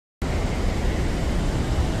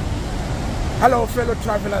Hello fellow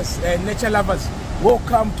travelers and nature lovers,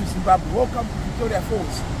 welcome to Zimbabwe, welcome to Victoria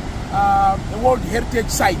Falls, the World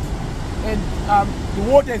Heritage Site. And the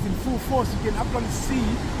water is in full force. You can actually see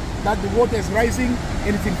that the water is rising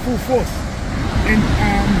and it's in full force. And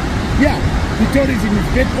yeah, Victoria is in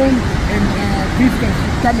its dead on, and visitors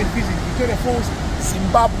should come and visit Victoria Falls,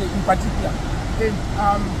 Zimbabwe in particular. And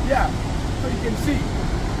yeah, so you can see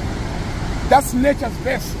that's nature's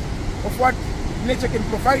best of what nature can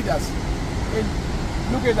provide us. And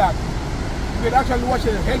look at that. You can actually watch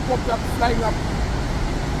a helicopter flying up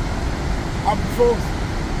the falls.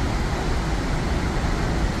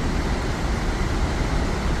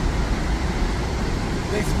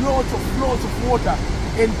 There's lots of water,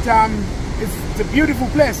 and it's a beautiful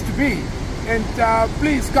place to be. And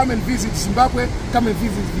please come and visit Zimbabwe, come and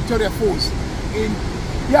visit Victoria Falls. And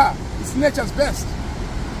yeah, it's nature's best.